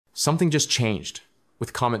Something just changed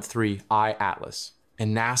with Comet 3 I-Atlas,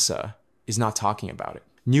 and NASA is not talking about it.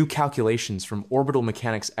 New calculations from orbital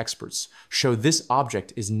mechanics experts show this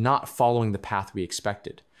object is not following the path we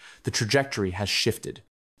expected. The trajectory has shifted.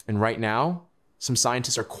 And right now, some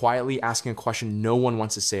scientists are quietly asking a question no one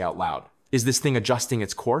wants to say out loud. Is this thing adjusting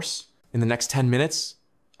its course? In the next 10 minutes,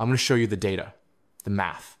 I'm going to show you the data, the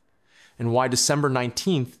math, and why December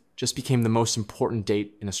 19th just became the most important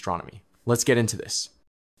date in astronomy. Let's get into this.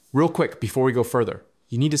 Real quick, before we go further,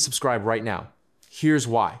 you need to subscribe right now. Here's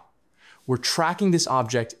why. We're tracking this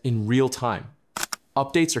object in real time.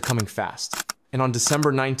 Updates are coming fast. And on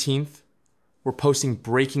December 19th, we're posting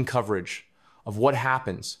breaking coverage of what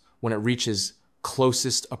happens when it reaches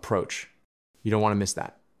closest approach. You don't want to miss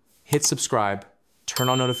that. Hit subscribe, turn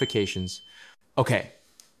on notifications. Okay,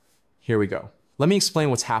 here we go. Let me explain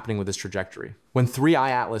what's happening with this trajectory. When 3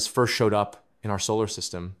 I-Atlas first showed up in our solar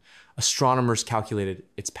system, astronomers calculated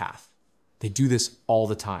its path. They do this all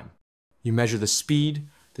the time. You measure the speed,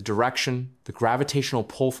 the direction, the gravitational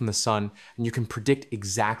pull from the sun, and you can predict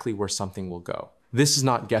exactly where something will go. This is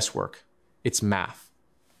not guesswork, it's math,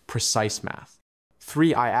 precise math.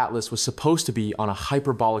 3 I-Atlas was supposed to be on a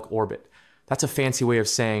hyperbolic orbit. That's a fancy way of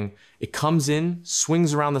saying it comes in,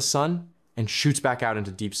 swings around the sun, and shoots back out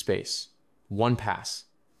into deep space. One pass,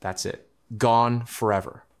 that's it. Gone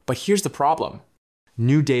forever. But here's the problem.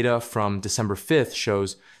 New data from December 5th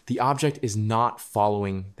shows the object is not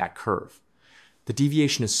following that curve. The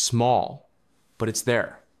deviation is small, but it's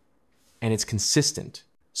there, and it's consistent.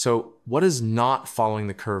 So what does not following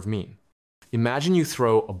the curve mean? Imagine you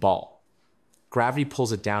throw a ball. Gravity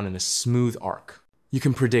pulls it down in a smooth arc. You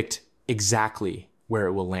can predict exactly where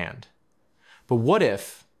it will land. But what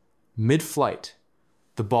if, mid-flight,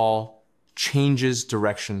 the ball changes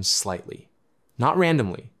direction slightly? Not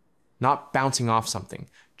randomly, not bouncing off something,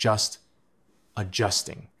 just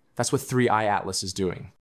adjusting. That's what 3 I-Atlas is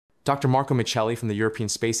doing. Dr. Marco Michelli from the European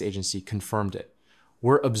Space Agency confirmed it.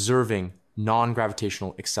 We're observing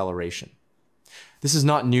non-gravitational acceleration. This is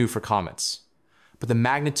not new for comets, but the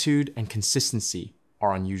magnitude and consistency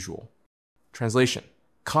are unusual. Translation: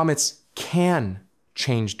 comets can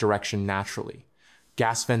change direction naturally.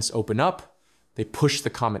 Gas vents open up, they push the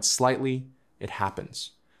comet slightly, it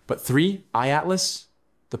happens. But 3 I-Atlas,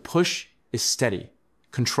 the push is steady,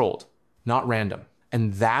 controlled, not random.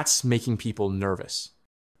 And that's making people nervous.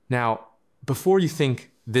 Now, before you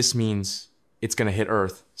think this means it's going to hit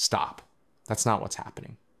Earth, stop. That's not what's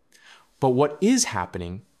happening. But what is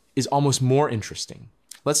happening is almost more interesting.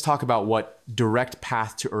 Let's talk about what direct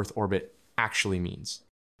path to Earth orbit actually means.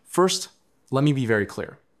 First, let me be very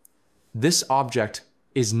clear. This object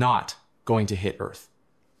is not going to hit Earth.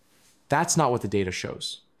 That's not what the data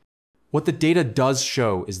shows. What the data does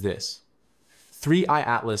show is this. 3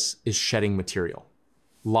 I-Atlas is shedding material.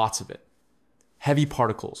 Lots of it. Heavy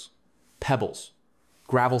particles, pebbles,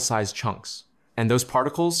 gravel-sized chunks. And those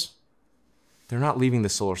particles, they're not leaving the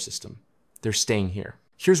solar system. They're staying here.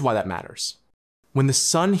 Here's why that matters. When the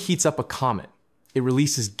sun heats up a comet, it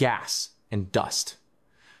releases gas and dust.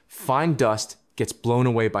 Fine dust gets blown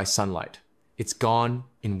away by sunlight. It's gone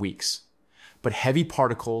in weeks. But heavy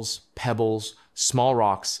particles, pebbles, small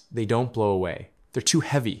rocks, they don't blow away. They're too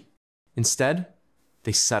heavy. Instead,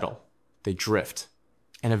 they settle, they drift,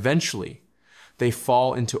 and eventually they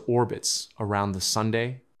fall into orbits around the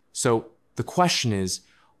Sunday. So the question is,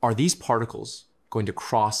 are these particles going to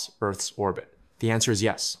cross Earth's orbit? The answer is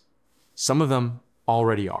yes. Some of them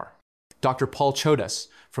already are. Dr. Paul Chodas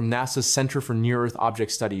from NASA's Center for Near-Earth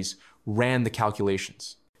Object Studies ran the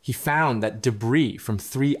calculations. He found that debris from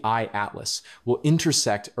 3 I-Atlas will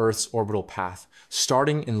intersect Earth's orbital path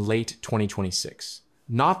starting in late 2026.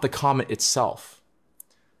 Not the comet itself.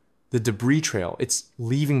 The debris trail it's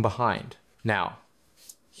leaving behind. Now,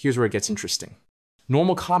 here's where it gets interesting.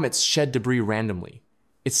 Normal comets shed debris randomly.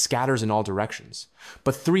 It scatters in all directions.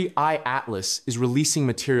 But 3 I-Atlas is releasing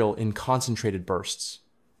material in concentrated bursts,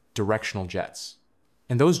 directional jets.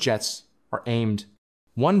 And those jets are aimed.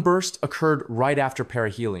 One burst occurred right after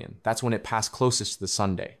perihelion. That's when it passed closest to the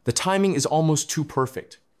Sunday. The timing is almost too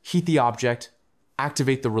perfect. Heat the object,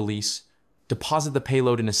 activate the release, deposit the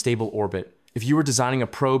payload in a stable orbit. If you were designing a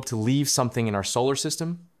probe to leave something in our solar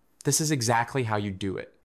system, this is exactly how you do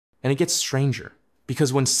it. And it gets stranger,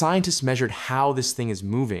 because when scientists measured how this thing is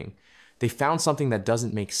moving, they found something that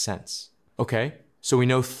doesn't make sense. Okay, so we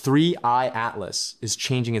know 3 I-Atlas is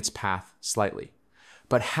changing its path slightly.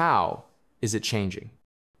 But how is it changing?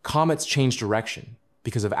 Comets change direction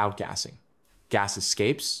because of outgassing. Gas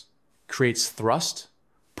escapes, creates thrust,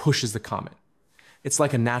 pushes the comet. It's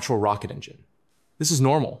like a natural rocket engine. This is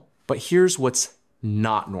normal, but here's what's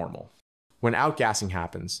not normal. When outgassing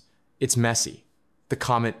happens, It's messy. The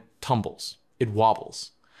comet tumbles. It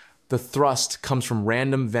wobbles. The thrust comes from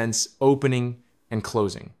random vents opening and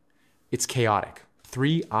closing. It's chaotic.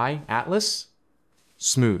 3I Atlas?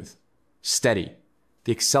 Smooth. Steady.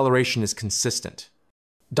 The acceleration is consistent.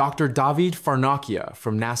 Dr. David Farnakia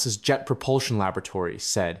from NASA's Jet Propulsion Laboratory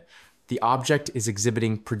said, the object is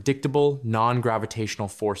exhibiting predictable non-gravitational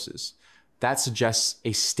forces. That suggests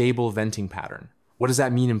a stable venting pattern. What does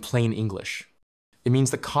that mean in plain English? It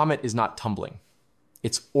means the comet is not tumbling.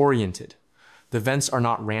 It's oriented. The vents are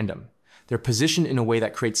not random. They're positioned in a way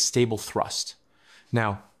that creates stable thrust.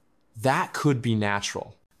 Now, that could be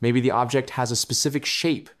natural. Maybe the object has a specific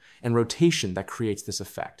shape and rotation that creates this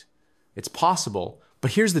effect. It's possible,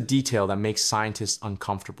 but here's the detail that makes scientists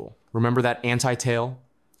uncomfortable. Remember that anti-tail?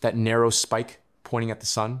 That narrow spike pointing at the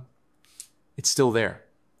sun? It's still there,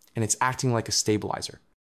 and it's acting like a stabilizer.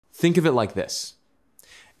 Think of it like this.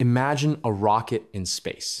 Imagine a rocket in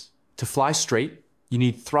space. To fly straight, you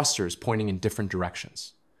need thrusters pointing in different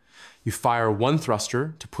directions. You fire one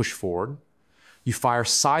thruster to push forward. You fire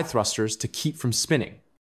side thrusters to keep from spinning.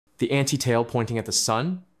 The anti-tail pointing at the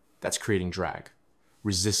sun, that's creating drag,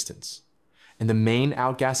 resistance. And the main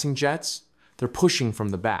outgassing jets, they're pushing from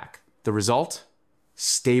the back. The result?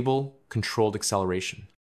 Stable, controlled acceleration.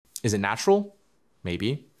 Is it natural?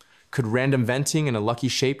 Maybe. Could random venting in a lucky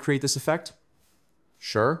shape create this effect?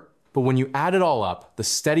 Sure. But when you add it all up, the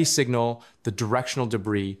steady signal, the directional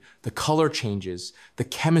debris, the color changes, the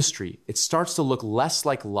chemistry, it starts to look less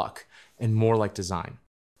like luck and more like design.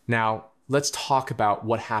 Now, let's talk about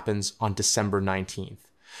what happens on December 19th,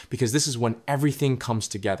 because this is when everything comes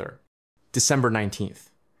together. December 19th.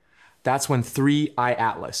 That's when 3I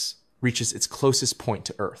Atlas reaches its closest point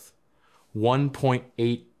to Earth,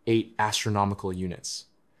 1.88 astronomical units.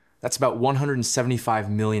 That's about 175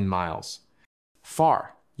 million miles.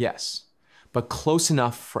 Far, yes, but close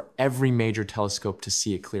enough for every major telescope to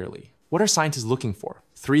see it clearly. What are scientists looking for?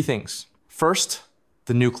 3 things. First,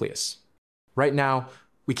 the nucleus. Right now,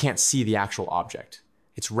 we can't see the actual object.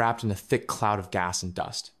 It's wrapped in a thick cloud of gas and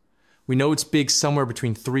dust. We know it's big somewhere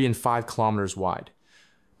between 3 and 5 kilometers wide,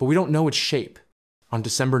 but we don't know its shape. On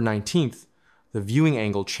December 19th, the viewing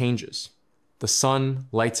angle changes. The sun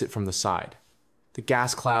lights it from the side. The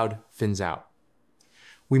gas cloud thins out.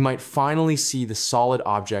 We might finally see the solid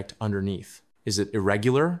object underneath. Is it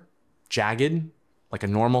irregular, jagged, like a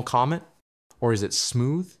normal comet? Or is it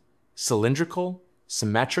smooth, cylindrical,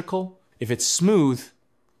 symmetrical? If it's smooth,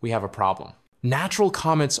 we have a problem. Natural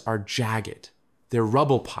comets are jagged. They're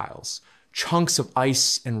rubble piles, chunks of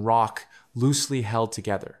ice and rock loosely held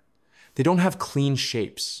together. They don't have clean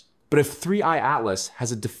shapes. But if 3I Atlas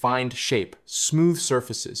has a defined shape, smooth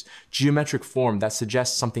surfaces, geometric form that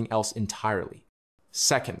suggests something else entirely.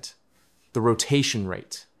 Second, the rotation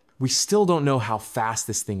rate. We still don't know how fast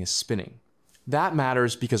this thing is spinning. That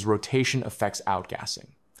matters because rotation affects outgassing.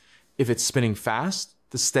 If it's spinning fast,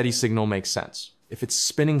 the steady signal makes sense. If it's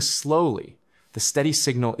spinning slowly, the steady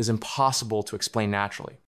signal is impossible to explain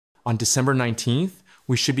naturally. On December 19th,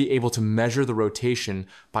 we should be able to measure the rotation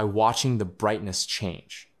by watching the brightness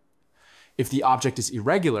change. If the object is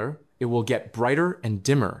irregular, it will get brighter and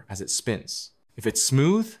dimmer as it spins. If it's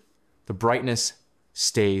smooth, the brightness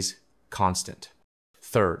stays constant.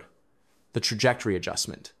 Third, the trajectory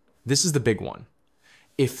adjustment. This is the big one.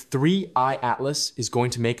 If 3I Atlas is going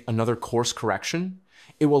to make another course correction,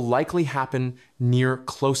 it will likely happen near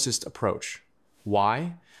closest approach.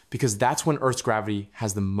 Why? Because that's when Earth's gravity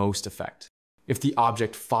has the most effect. If the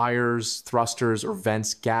object fires, thrusters, or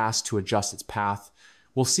vents gas to adjust its path,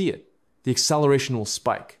 we'll see it. The acceleration will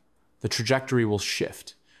spike, the trajectory will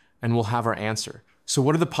shift, and we'll have our answer. So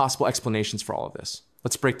what are the possible explanations for all of this?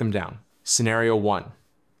 Let's break them down. Scenario 1.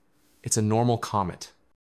 It's a normal comet.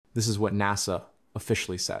 This is what NASA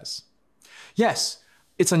officially says. Yes,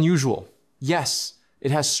 it's unusual. Yes,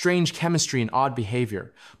 it has strange chemistry and odd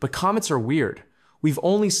behavior, but comets are weird. We've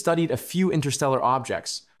only studied a few interstellar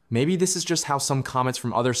objects. Maybe this is just how some comets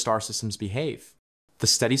from other star systems behave. The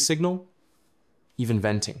steady signal? Even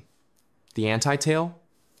venting. The anti-tail?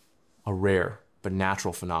 A rare but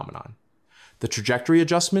natural phenomenon. The trajectory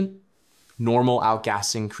adjustment? Normal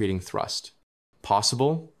outgassing creating thrust.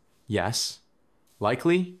 Possible? Yes.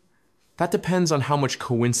 Likely? That depends on how much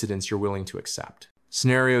coincidence you're willing to accept.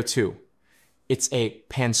 Scenario 2. It's a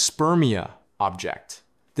panspermia object.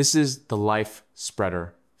 This is the life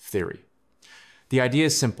spreader theory. The idea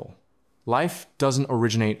is simple. Life doesn't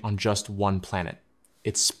originate on just one planet.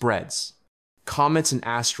 It spreads. Comets and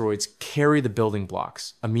asteroids carry the building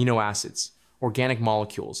blocks, amino acids, organic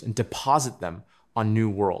molecules, and deposit them on new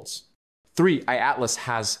worlds. 3I Atlas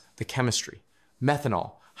has the chemistry,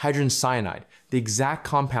 methanol, hydrogen cyanide, the exact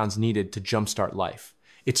compounds needed to jumpstart life.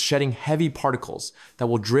 It's shedding heavy particles that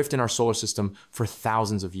will drift in our solar system for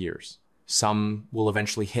thousands of years. Some will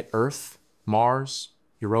eventually hit Earth, Mars,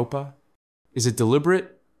 Europa. Is it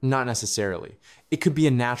deliberate? Not necessarily. It could be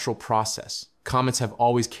a natural process. Comets have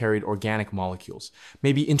always carried organic molecules.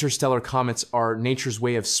 Maybe interstellar comets are nature's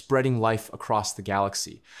way of spreading life across the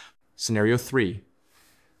galaxy. Scenario 3.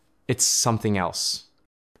 It's something else.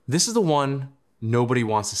 This is the one nobody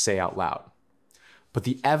wants to say out loud. But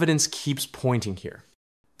the evidence keeps pointing here.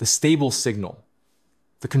 The stable signal,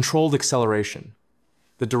 the controlled acceleration,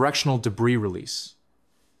 the directional debris release,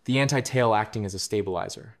 the anti-tail acting as a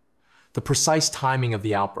stabilizer, the precise timing of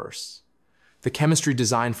the outbursts, the chemistry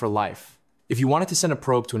designed for life. If you wanted to send a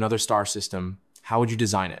probe to another star system, how would you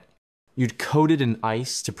design it? You'd coat it in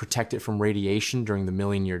ice to protect it from radiation during the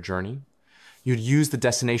million-year journey. You'd use the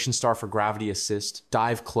destination star for gravity assist,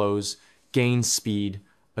 dive close, gain speed,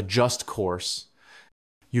 adjust course.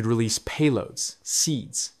 You'd release payloads,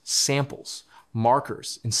 seeds, samples,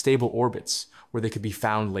 markers in stable orbits where they could be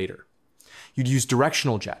found later. You'd use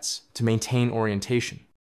directional jets to maintain orientation.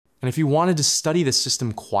 And if you wanted to study the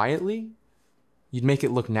system quietly, you'd make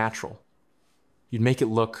it look natural. You'd make it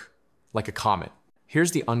look like a comet.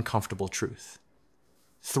 Here's the uncomfortable truth.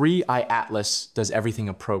 3I Atlas does everything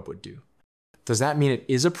a probe would do. Does that mean it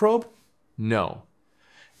is a probe? No.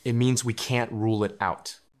 It means we can't rule it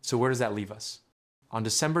out. So where does that leave us? On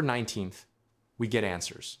December 19th, we get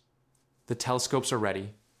answers. The telescopes are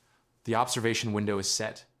ready. The observation window is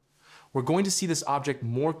set. We're going to see this object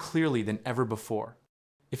more clearly than ever before.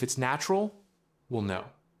 If it's natural, we'll know.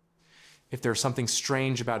 If there's something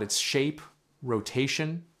strange about its shape,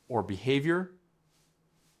 rotation, or behavior,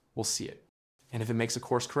 we'll see it. And if it makes a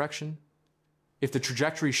course correction, if the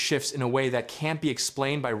trajectory shifts in a way that can't be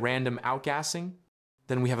explained by random outgassing,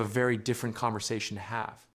 then we have a very different conversation to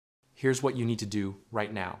have. Here's what you need to do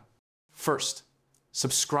right now. First,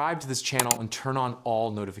 subscribe to this channel and turn on all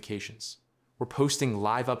notifications. We're posting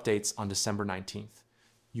live updates on December 19th.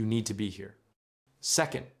 You need to be here.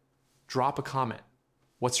 Second, drop a comment.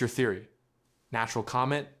 What's your theory? Natural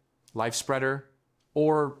comet, life spreader,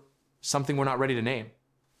 or something we're not ready to name?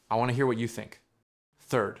 I want to hear what you think.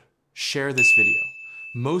 Third, share this video.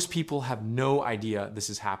 Most people have no idea this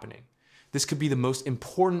is happening. This could be the most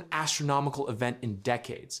important astronomical event in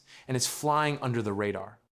decades, and it's flying under the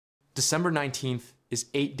radar. December 19th is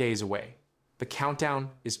 8 days away. The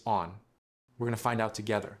countdown is on. We're going to find out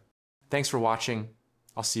together. Thanks for watching.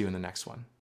 I'll see you in the next one.